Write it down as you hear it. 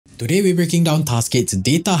Today we're breaking down Taskade's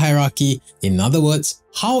data hierarchy, in other words,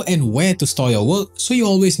 how and where to store your work so you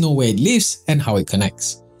always know where it lives and how it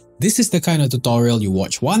connects. This is the kind of tutorial you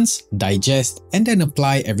watch once, digest, and then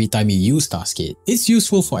apply every time you use Taskade. It's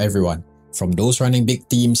useful for everyone, from those running big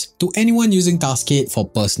teams to anyone using Taskade for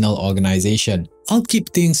personal organization. I'll keep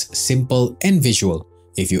things simple and visual.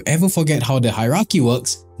 If you ever forget how the hierarchy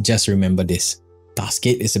works, just remember this.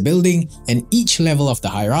 Taskade is a building and each level of the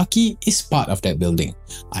hierarchy is part of that building.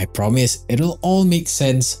 I promise it'll all make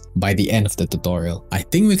sense by the end of the tutorial. I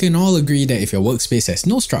think we can all agree that if your workspace has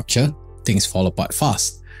no structure, things fall apart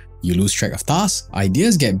fast. You lose track of tasks,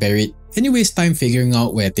 ideas get buried, and you waste time figuring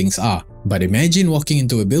out where things are. But imagine walking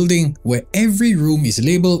into a building where every room is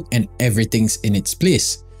labeled and everything's in its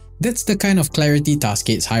place. That's the kind of clarity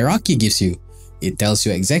Taskade's hierarchy gives you. It tells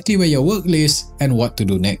you exactly where your work lives and what to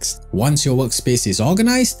do next. Once your workspace is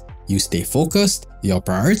organized, you stay focused, your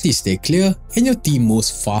priorities stay clear, and your team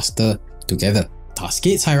moves faster together.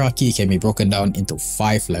 Taskade's hierarchy can be broken down into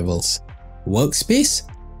 5 levels: workspace,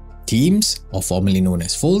 teams, or formerly known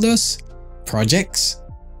as folders, projects,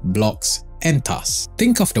 blocks, and tasks.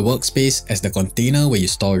 Think of the workspace as the container where you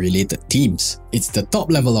store related teams. It's the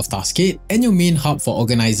top level of Taskade and your main hub for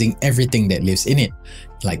organizing everything that lives in it,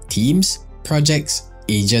 like teams, projects,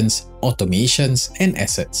 agents, automations, and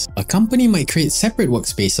assets. A company might create separate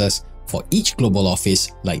workspaces for each global office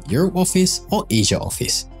like Europe office or Asia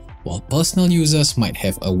office, while personal users might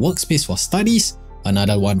have a workspace for studies,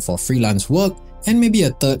 another one for freelance work, and maybe a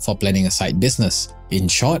third for planning a side business. In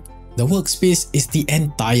short, the workspace is the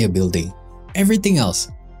entire building. Everything else,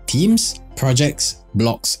 teams, projects,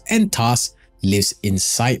 blocks, and tasks, lives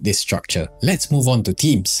inside this structure. Let's move on to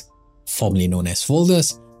teams. Formerly known as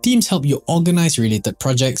folders, teams help you organize related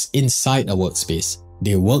projects inside a workspace.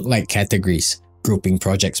 They work like categories, grouping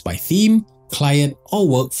projects by theme, client, or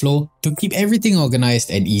workflow to keep everything organized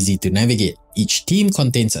and easy to navigate. Each team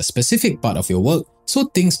contains a specific part of your work so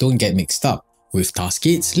things don't get mixed up. With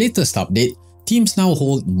Taskade's latest update, teams now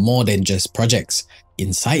hold more than just projects.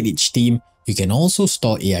 Inside each team, you can also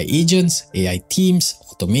store AI agents, AI teams,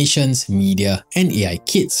 automations, media, and AI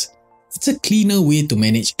kits. It's a cleaner way to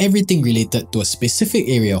manage everything related to a specific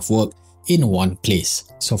area of work in one place.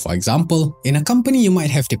 So for example, in a company you might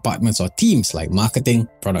have departments or teams like marketing,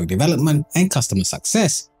 product development, and customer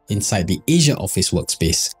success inside the Asia office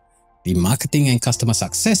workspace. The marketing and customer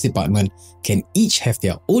success department can each have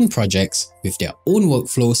their own projects with their own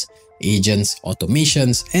workflows, agents,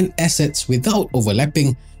 automations, and assets without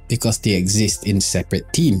overlapping because they exist in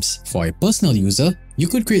separate teams. For a personal user, you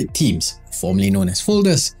could create teams, formerly known as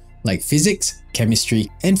folders, like physics, chemistry,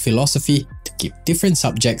 and philosophy to keep different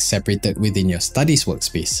subjects separated within your studies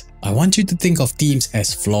workspace. I want you to think of teams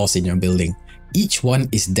as floors in your building. Each one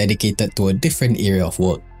is dedicated to a different area of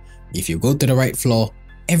work. If you go to the right floor,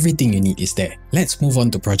 everything you need is there. Let's move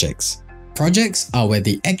on to projects. Projects are where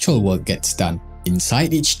the actual work gets done.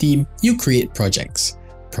 Inside each team, you create projects.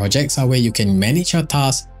 Projects are where you can manage your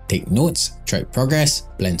tasks, take notes, track progress,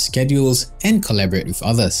 plan schedules, and collaborate with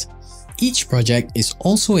others. Each project is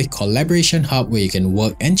also a collaboration hub where you can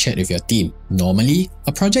work and chat with your team. Normally,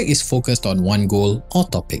 a project is focused on one goal or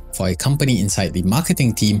topic. For a company inside the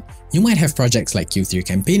marketing team, you might have projects like Q3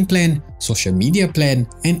 campaign plan, social media plan,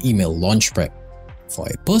 and email launch prep. For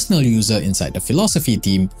a personal user inside the philosophy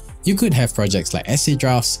team, you could have projects like essay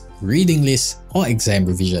drafts, reading lists, or exam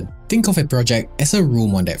revision. Think of a project as a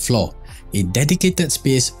room on that floor, a dedicated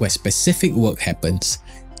space where specific work happens.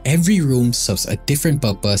 Every room serves a different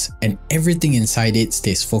purpose and everything inside it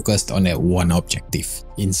stays focused on that one objective.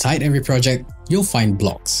 Inside every project, you'll find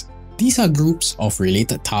blocks. These are groups of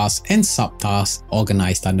related tasks and subtasks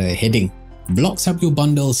organized under a heading. Blocks help you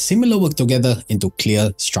bundle similar work together into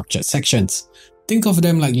clear, structured sections. Think of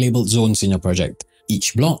them like labeled zones in your project.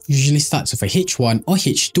 Each block usually starts with a H1 or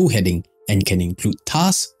H2 heading and can include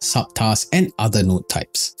tasks, subtasks, and other node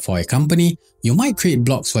types. For a company, you might create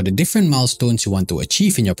blocks for the different milestones you want to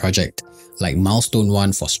achieve in your project, like milestone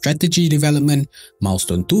 1 for strategy development,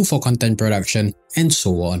 milestone 2 for content production, and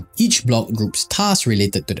so on. Each block groups tasks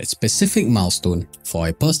related to that specific milestone. For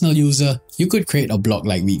a personal user, you could create a block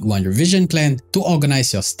like week 1 revision plan to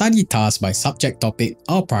organize your study tasks by subject topic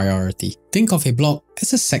or priority. Think of a block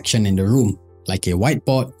as a section in the room, like a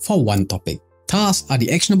whiteboard for one topic. Tasks are the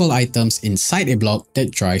actionable items inside a block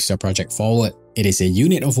that drives your project forward. It is a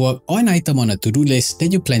unit of work or an item on a to-do list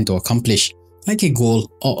that you plan to accomplish, like a goal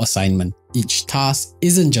or assignment. Each task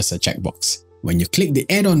isn't just a checkbox. When you click the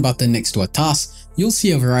add-on button next to a task, you'll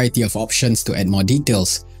see a variety of options to add more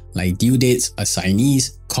details, like due dates,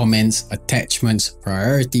 assignees, comments, attachments,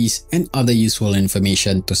 priorities, and other useful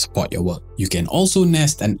information to support your work. You can also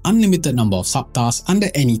nest an unlimited number of subtasks under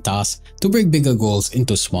any task to break bigger goals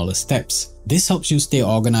into smaller steps. This helps you stay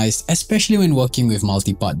organized, especially when working with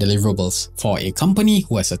multi-part deliverables. For a company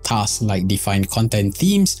who has a task like define content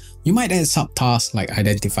themes, you might add subtasks like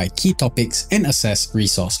identify key topics and assess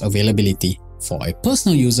resource availability. For a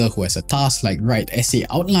personal user who has a task like write essay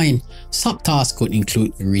outline, subtasks could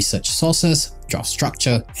include research sources, job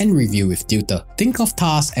structure, and review with tutor. Think of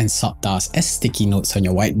tasks and subtasks as sticky notes on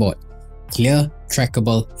your whiteboard. Clear,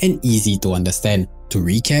 trackable, and easy to understand. To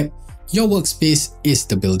recap, your workspace is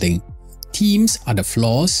the building. Teams are the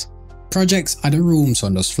floors, projects are the rooms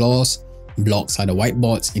on those floors, blocks are the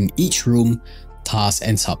whiteboards in each room, tasks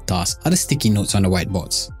and subtasks are the sticky notes on the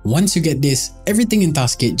whiteboards. Once you get this, everything in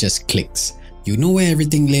Taskade just clicks. You know where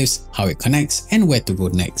everything lives, how it connects, and where to go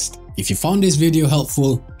next. If you found this video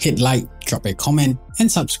helpful, hit like, drop a comment,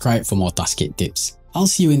 and subscribe for more Taskade tips. I'll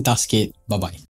see you in Taskade. Bye bye.